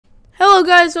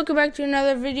Hello guys, welcome back to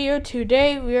another video.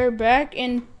 Today we are back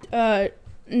in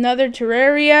another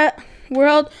Terreria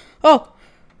world.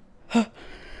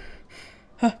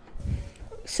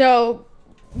 So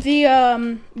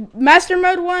the master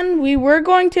mode one we were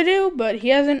going to do, but he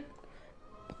hasn't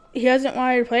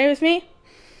wanted to play with me.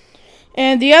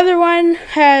 And the other one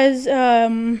has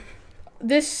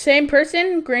this same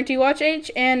person, GrantyWatchh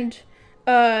and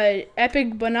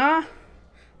Epic Bana,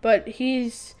 but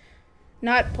he's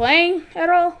not playing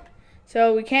at all,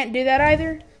 so we can't do that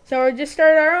either. So we're just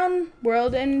started our own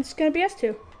world, and it's gonna be us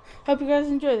two. Hope you guys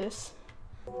enjoy this.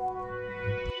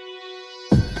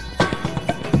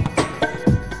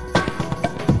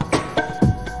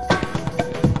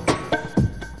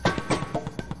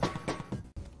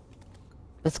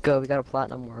 Let's go, we got a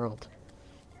platinum world.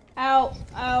 Ow,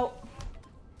 ow.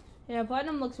 Yeah,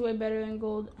 platinum looks way better than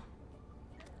gold.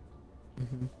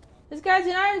 This guy's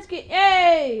an iron skin.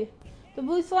 Yay! The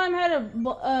blue slime had a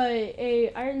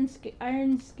iron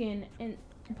skin and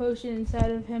potion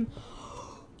inside of him.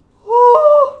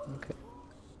 Okay.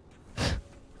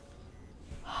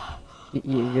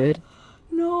 You good?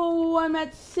 No, I'm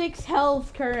at 6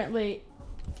 health currently.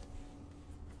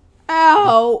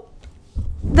 Ow!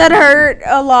 That hurt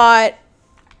a lot.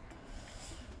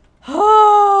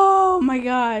 Oh my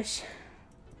gosh.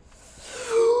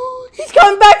 He's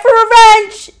coming back for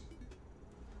revenge!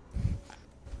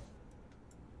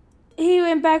 He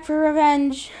went back for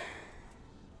revenge.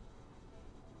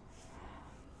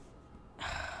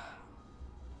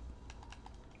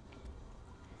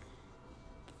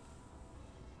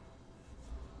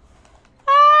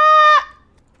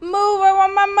 Move, I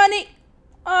want my money.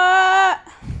 I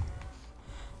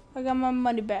got my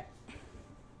money back.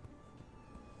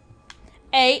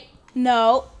 Hey,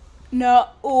 no,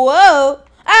 whoa.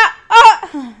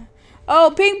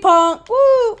 Oh, ping pong,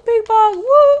 woo, ping pong,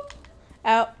 woo.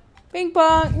 Out. Ping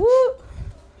pong, woo!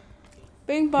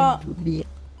 Ping pong.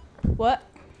 What?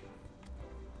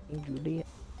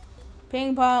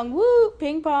 Ping pong, woo!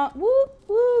 Ping pong, woo!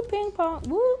 Woo! Ping pong,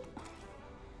 woo!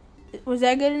 Was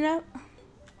that good enough?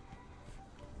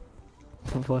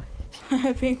 What?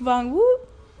 Ping pong, woo!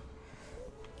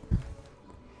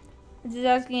 I'm just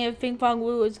asking if ping pong,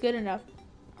 woo was good enough.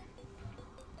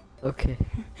 Okay.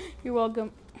 You're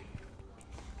welcome.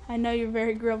 I know you're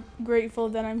very grateful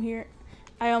that I'm here.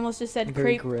 I almost just said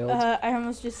I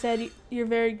almost just said you're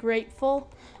very grateful.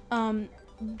 You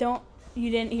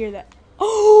didn't hear that.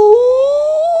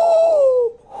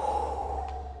 Oh!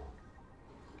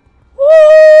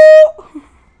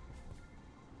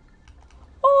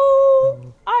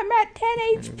 Oh! I'm at 10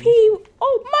 HP.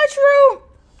 Oh, mushroom!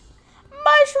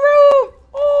 Mushroom!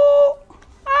 Oh!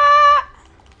 Ah!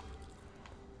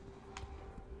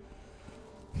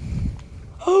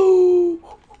 Oh!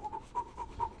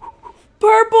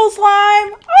 Purple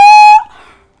slime! Oh!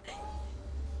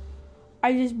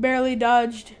 I just barely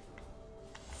dodged.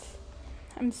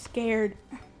 I'm scared.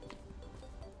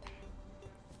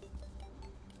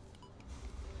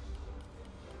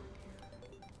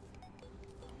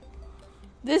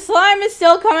 This slime is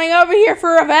still coming over here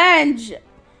for revenge.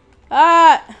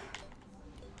 Aha,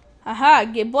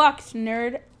 get blocked,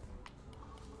 nerd.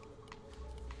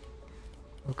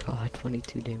 Oh god,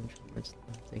 22 damage from this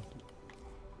thing.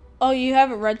 Oh, you have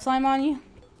a red slime on you?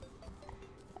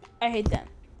 I hate that.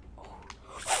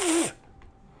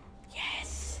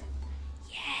 Yes.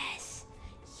 Yes.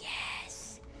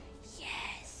 Yes.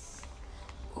 Yes.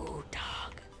 Ooh,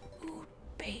 dog. Ooh,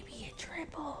 baby, a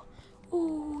triple.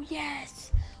 Ooh,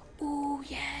 yes. Ooh,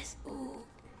 yes. Ooh.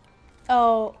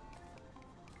 Oh.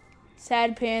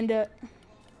 Sad panda.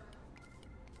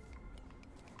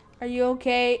 Are you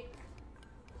okay?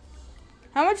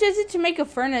 How much is it to make a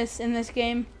furnace in this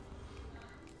game?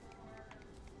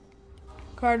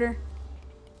 Carter.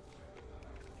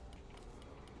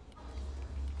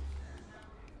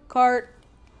 Cart.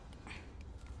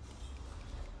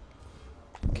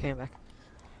 Okay, I'm back.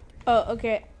 Oh,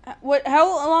 okay. What?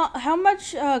 How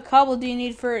much cobble do you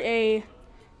need for a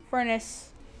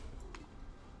furnace?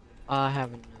 I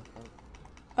haven't.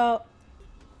 Oh,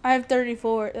 I have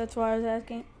 34. That's why I was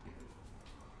asking.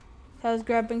 I was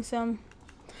grabbing some.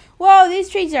 Whoa, these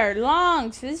trees are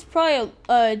long. So this is probably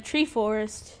a tree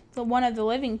forest. One of the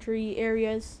living tree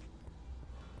areas.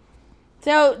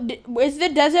 So, is the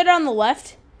desert on the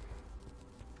left?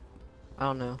 I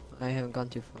don't know. I haven't gone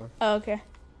too far. Oh, okay.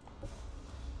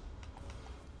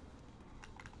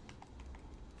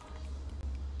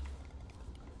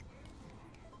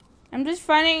 I'm just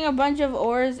finding a bunch of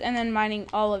ores and then mining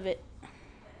all of it.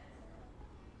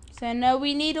 So I know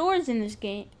we need ores in this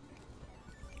game.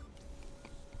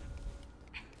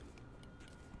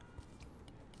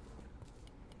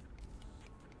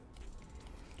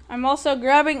 I'm also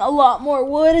grabbing a lot more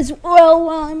wood as well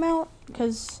while I'm out,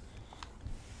 because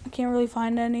I can't really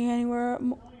find any anywhere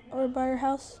or by your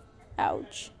house.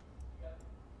 Ouch.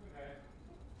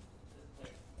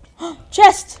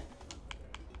 Chest!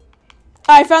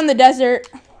 I found the desert.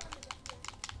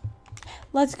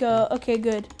 Let's go. Okay,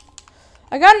 good.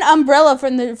 I got an umbrella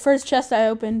from the first chest I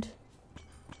opened.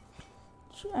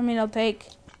 I mean, I'll take.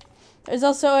 There's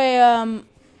also a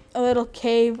little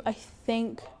cave, I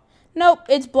think. Nope,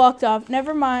 it's blocked off.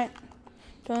 Never mind.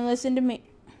 Don't listen to me.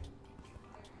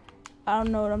 I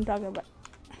don't know what I'm talking about.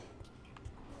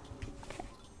 Okay.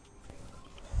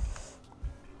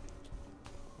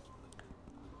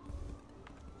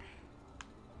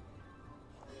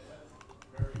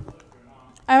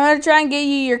 I'm gonna try and get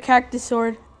you your cactus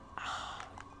sword.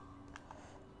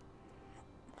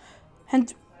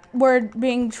 Hence, word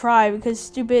being try, because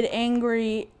stupid,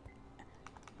 angry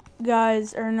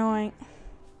guys are annoying.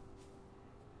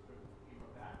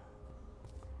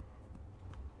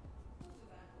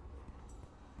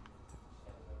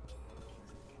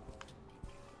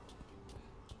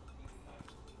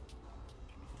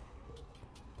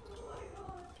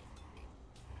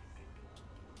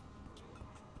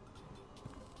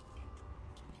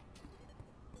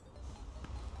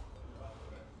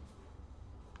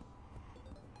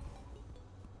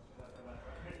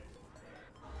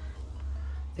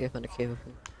 I think I found a cave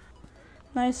open.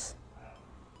 Nice.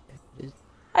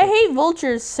 I hate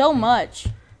vultures so much.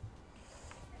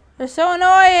 They're so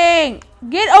annoying.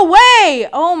 Get away!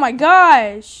 Oh my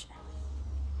gosh.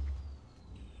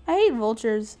 I hate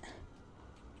vultures.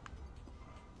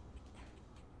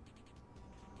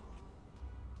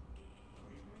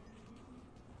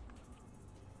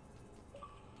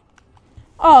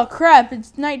 Oh crap,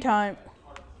 it's nighttime.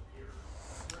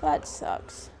 That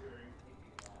sucks.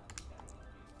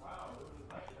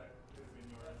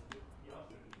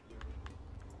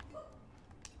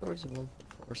 Where's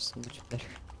 1.4 so much better?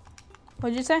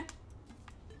 What'd you say?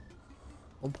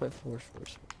 1.4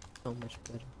 is so much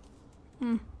better.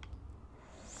 Hmm.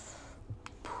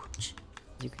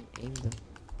 You can aim them.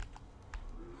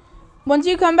 Once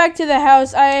you come back to the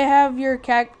house, I have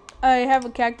a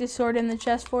cactus sword in the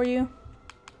chest for you.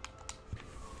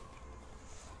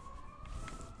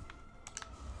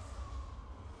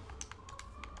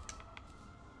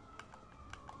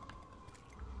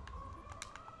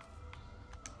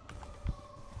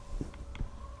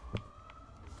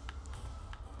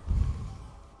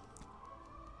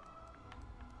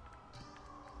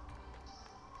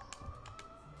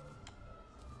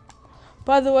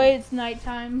 By the way, it's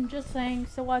nighttime, just saying,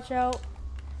 so watch out.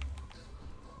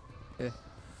 Yeah.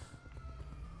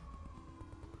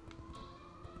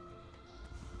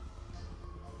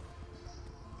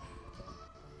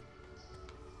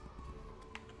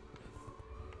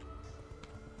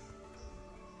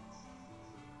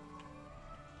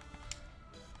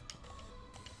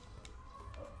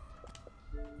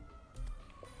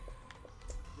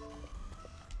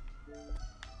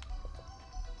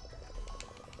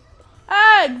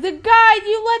 Ah, the guy,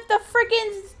 you let the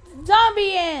freaking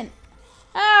zombie in.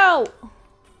 Ow.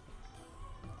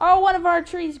 Oh, one of our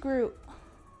trees grew.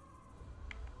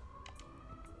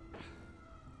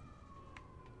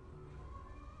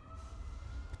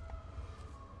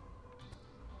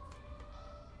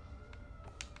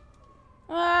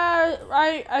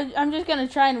 I'm just gonna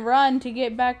try and run to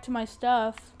get back to my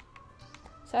stuff.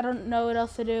 So I don't know what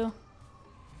else to do.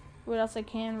 What else I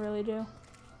can really do.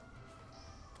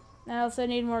 I also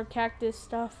need more cactus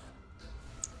stuff.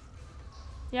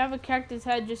 You have a cactus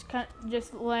head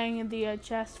just laying in the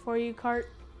chest for you, Cart.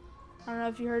 I don't know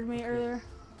if you heard me earlier.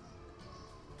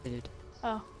 I did.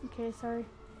 Oh, okay, sorry.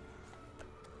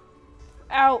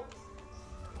 Ow.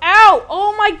 Ow!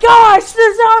 Oh my gosh!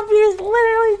 The zombie is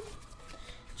literally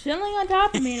chilling on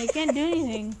top of me and I can't do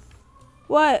anything.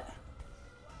 What?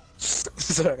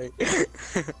 Sorry.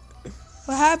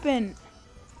 What happened?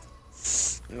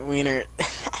 Wiener.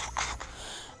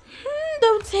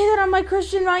 Don't say that on my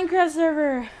Christian Minecraft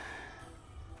server.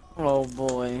 Oh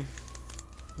boy.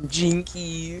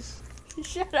 Jinkies.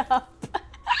 Shut up.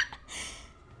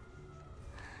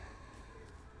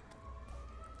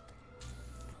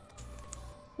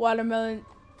 Watermelon,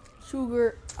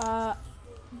 sugar,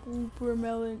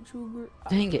 watermelon, sugar.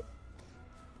 Dang it.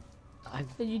 I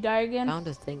Did you die again? found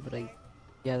a thing, but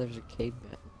yeah, there's a cave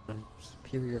bed. A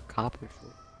superior copper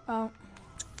sword. Oh.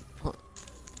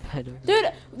 I don't Dude,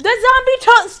 know. the zombie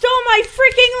stole my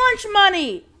freaking lunch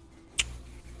money!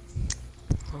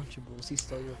 Lunchables, he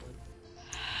stole your one.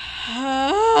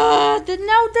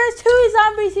 No, there's 2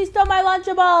 zombies who stole my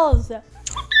Lunchables!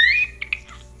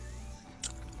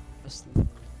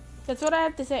 That's what I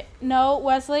have to say. No,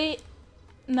 Wesley.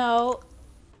 No.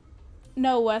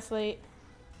 No, Wesley.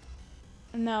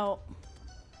 No.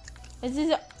 This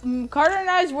is Carter and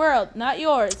I's world, not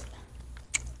yours.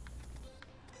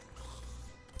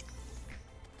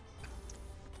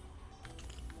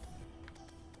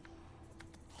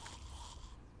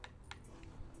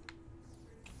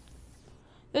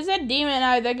 There's a demon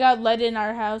eye that got let in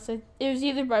our house. It was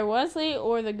either by Wesley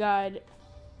or the guide.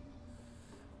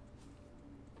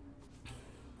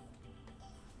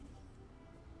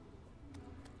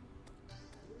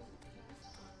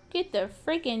 Get the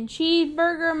freaking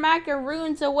cheeseburger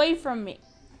macaroons away from me.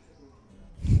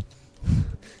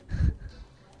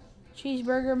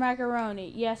 Cheeseburger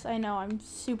macaroni. Yes, I know. I'm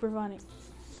super funny.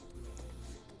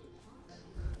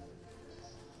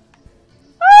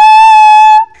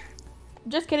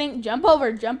 Just kidding. Jump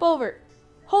over. Jump over.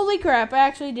 Holy crap. I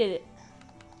actually did it.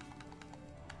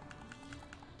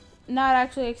 Not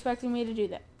actually expecting me to do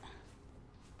that.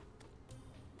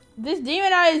 This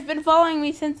demon eye has been following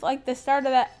me since like the start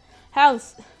of that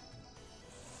house.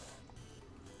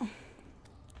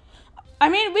 I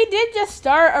mean, we did just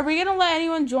start. Are we going to let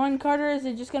anyone join, Carter? Or is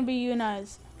it just going to be you and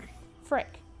us?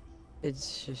 Frick.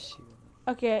 It's just you.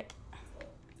 Okay.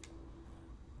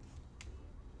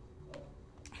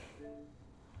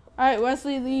 Alright,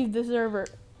 Wesley, leave the server.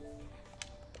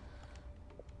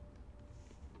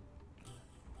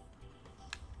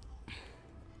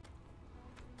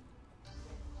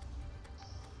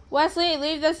 Wesley,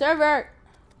 leave the server.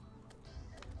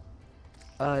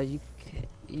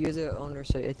 You're the owner,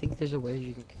 so I think there's a way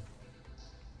you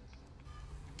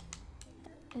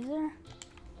can. Is there?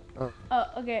 Oh. Oh,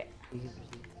 okay.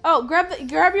 Oh,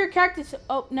 grab your cactus.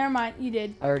 Oh, never mind. You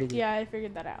did. I already did. Yeah, I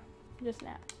figured that out just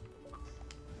now.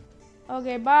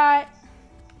 Okay, bye.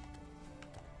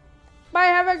 Bye.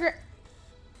 Have a great.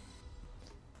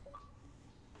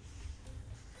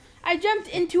 I jumped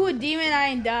into a demon eye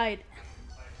and died.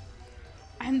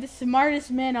 I'm the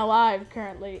smartest man alive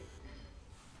currently.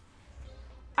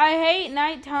 I hate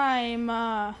nighttime.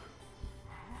 I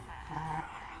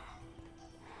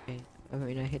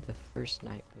mean, I hate the first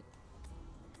night, but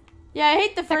Yeah, I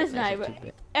hate the first night, but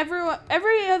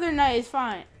every other night is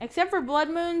fine, except for blood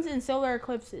moons and solar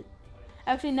eclipses.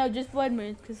 Actually, no, just blood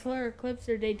moons, because solar eclipses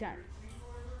are daytime.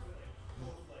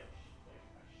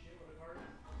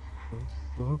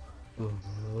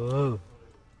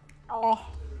 Oh.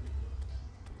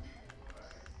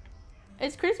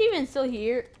 Is Chris even still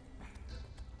here?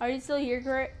 Are you still here,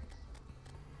 correct?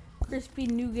 Crispy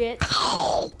nougat.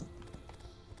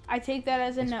 I take that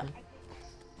as a no.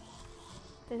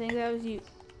 I think that was you.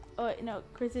 Oh, wait, no,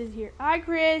 Chris is here. Hi,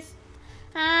 Chris.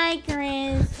 Hi,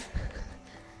 Chris.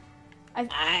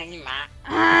 Hi,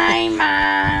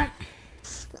 Mom.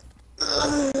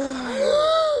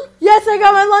 Yes, I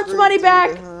got my lunch money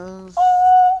back. Oh,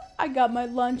 I got my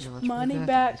lunch money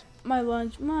back. My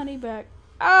lunch money back.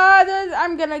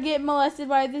 I'm gonna get molested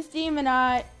by this demon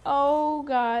eye. Oh,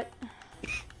 God.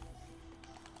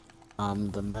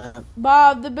 I'm the man.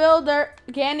 Bob the Builder.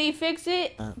 Can he fix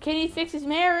it? Can he fix his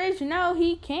marriage? No,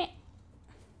 he can't.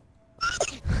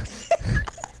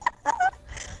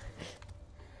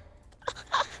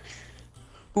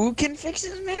 Who can fix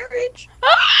his marriage?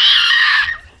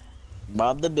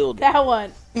 Bob the Builder. That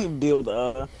one.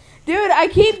 Builder. Dude, I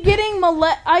keep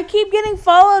getting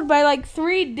followed by like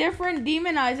 3 different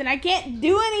demon eyes, and I can't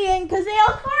do anything because they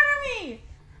all corner me.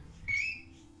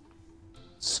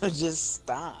 So just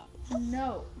stop.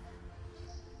 No.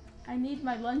 I need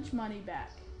my lunch money back.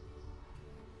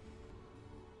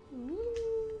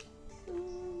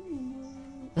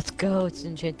 Let's go. It's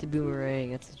enchanted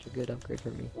boomerang. That's such a good upgrade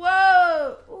for me.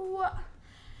 Whoa!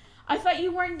 I thought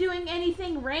you weren't doing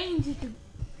anything ranged,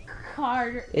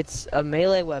 Carter. It's a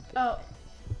melee weapon. Oh.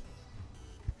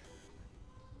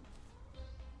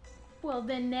 Well,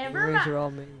 then never Boomerangs mind. are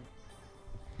all melee.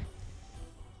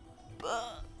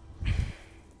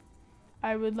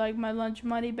 I would like my lunch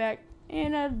money back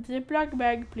in a Ziploc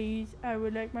bag, please. I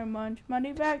would like my lunch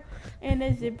money back in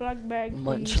a Ziploc bag, please.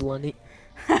 Munch Lunny.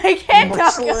 I can't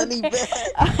talk. Lunny back.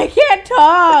 I can't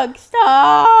talk.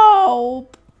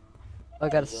 Stop. I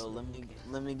got Yo,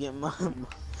 let me get my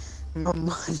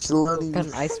Munch Lunny. got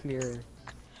an ice mirror.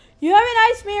 You have an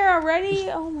ice mirror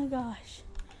already? Oh my gosh.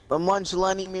 The Munch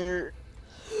Lunny mirror.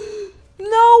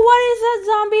 No, what is that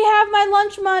zombie have my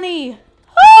lunch money?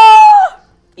 Ah!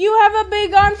 You have a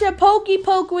big arm to pokey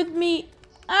poke with me.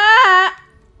 Ah!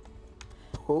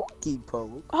 Pokey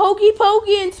poke. Hokey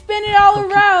pokey and spin it all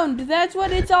around. That's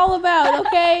what it's all about,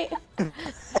 okay?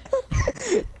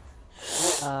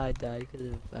 I died because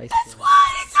of ice That's mirror.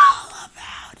 what it's all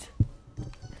about.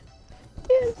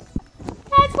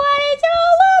 That's what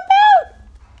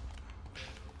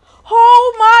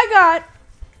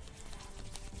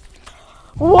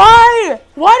Why?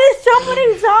 Why do so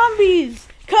many zombies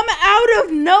come out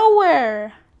of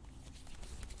nowhere?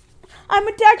 I'm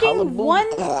attacking one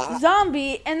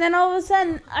zombie, and then all of a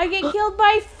sudden, I get killed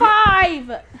by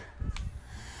 5.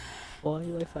 Why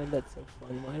do I find that so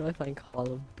funny? Why do I find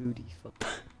Call of Booty fun?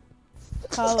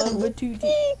 Call of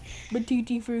Batuti.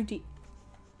 Batuti Fruity.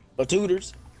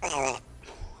 Batuters.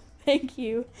 Thank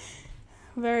you.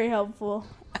 Very helpful.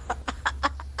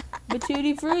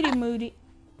 Batuti Fruity Moody.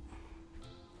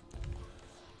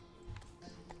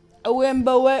 A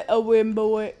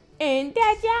wimbo it. In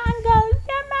the jungle,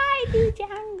 the mighty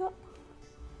jungle.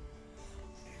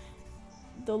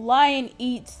 The lion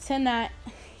eats tonight.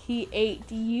 He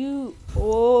ate you.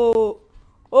 Oh.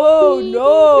 Oh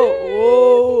no.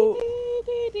 Oh.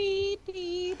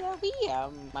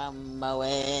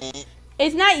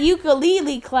 It's not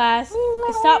ukulele class.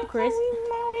 Stop, Chris.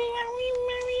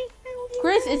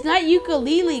 Chris, it's not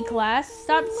ukulele class.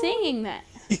 Stop singing that.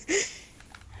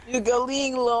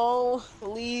 Ukulele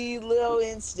Lilo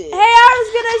instead. Hey, I was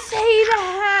gonna say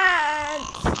that.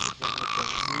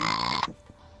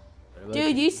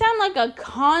 Dude, you sound like a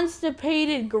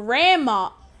constipated grandma.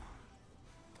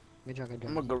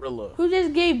 I'm a gorilla. Who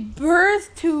just gave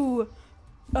birth to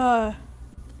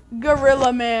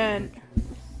Gorilla Man.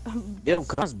 Bill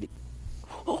Cosby.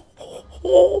 What?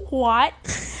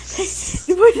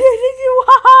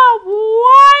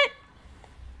 What?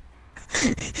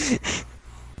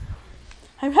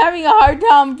 I'm having a hard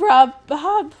time, Bob.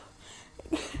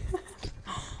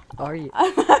 Are you?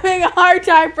 I'm having a hard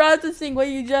time processing what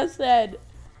you just said.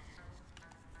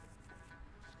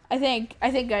 I think I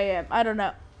am. I don't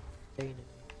know.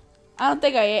 I don't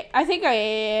think I am. I think I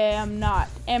am not.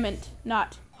 Amn't.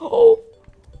 Not.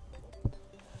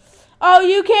 Oh,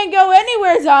 you can't go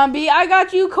anywhere, zombie. I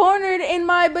got you cornered in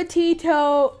my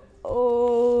batito.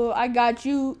 Oh, I got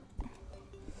you.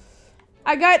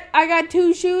 I got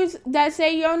 2 shoes that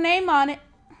say your name on it.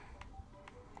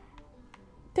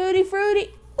 Tutti Frutti.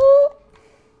 Ooh.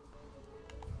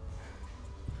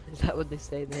 Is that what they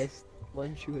say? This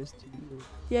one shoe is 2.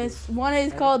 Yes, one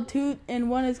is called Toot and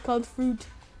one is called Fruit.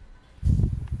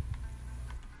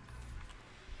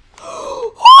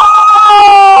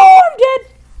 Oh, I'm dead.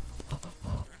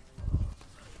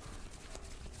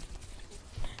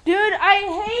 Dude,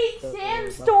 I hate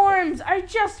sandstorms. I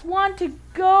just want to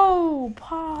go.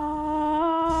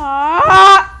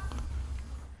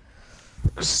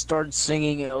 Start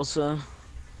singing, Elsa. Wanna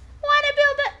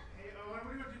build it? Hey, what are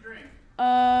we going to drink?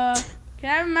 Can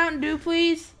I have a Mountain Dew,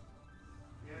 please?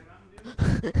 Yeah,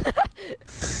 Mountain Dew.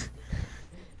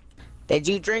 Did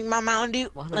you drink my Mountain Dew?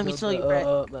 Let me smell your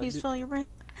breath. Please smell your breath.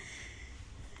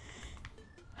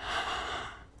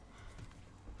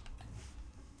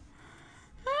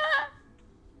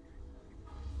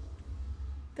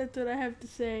 That's what I have to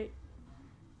say.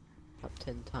 Top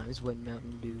 10 times when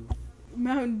Mountain Dew.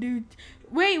 Mountain Dew.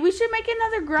 Wait, we should make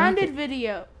another grounded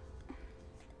video.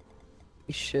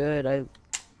 We should. I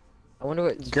wonder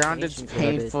what. Grounded's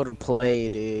painful to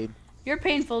play, dude. You're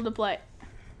painful to play.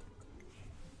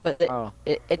 But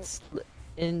it's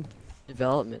in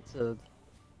development, so.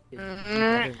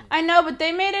 I know, but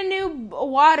they made a new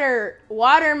water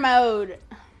mode.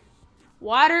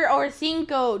 Water or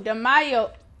Cinco de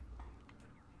Mayo.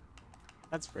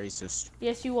 That's racist.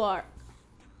 Yes, you are.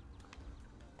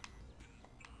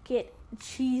 Get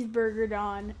cheeseburgered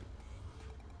on.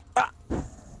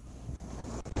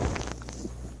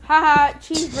 Haha,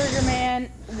 cheeseburger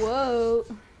man. Whoa.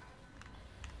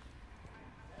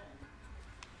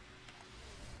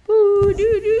 Boo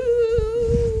doo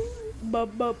doo.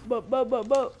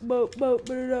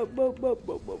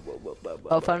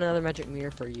 I found another magic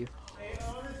mirror for you. Hey,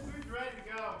 all this food's ready to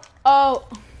go. Oh.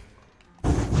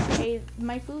 Hey,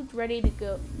 my food's ready to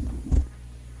go.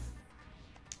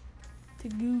 To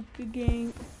Gooka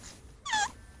gang.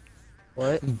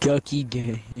 What? Gucky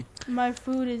gang. My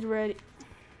food is ready.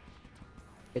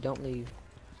 Okay, don't leave.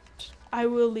 I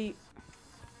will leave.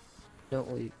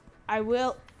 Don't leave. I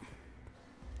will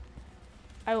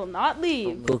not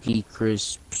leave. Cookie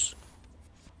crisps.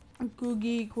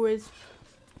 Googie crisp.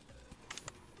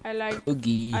 I like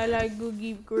Cookie.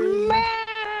 Googie crisp.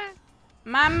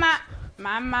 Mama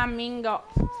Mingo.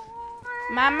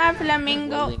 Mama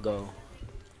Flamingo. Duolingo.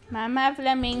 Mama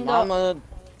Flamingo.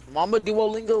 Mama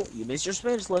Duolingo. You missed your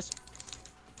Spanish lesson.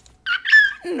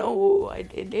 No, I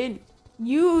didn't.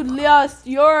 You lost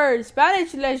your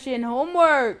Spanish lesson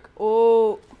homework.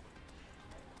 Oh.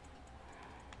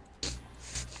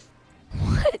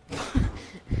 What?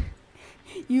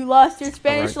 You lost your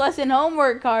Spanish lesson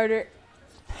homework, Carter.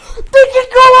 They can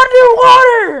go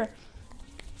underwater!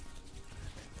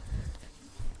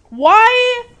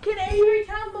 Why can angry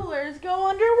tumblers go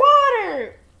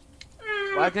underwater?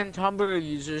 Why can tumbler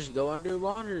users go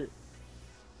underwater?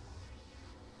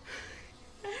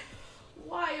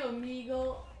 Why,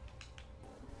 Omegle?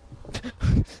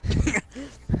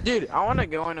 Dude, I want to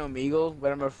go on Omegle,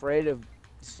 but I'm afraid of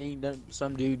seeing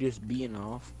some dude just being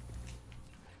off.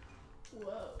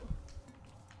 Whoa.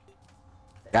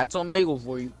 That's Omegle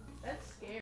for you.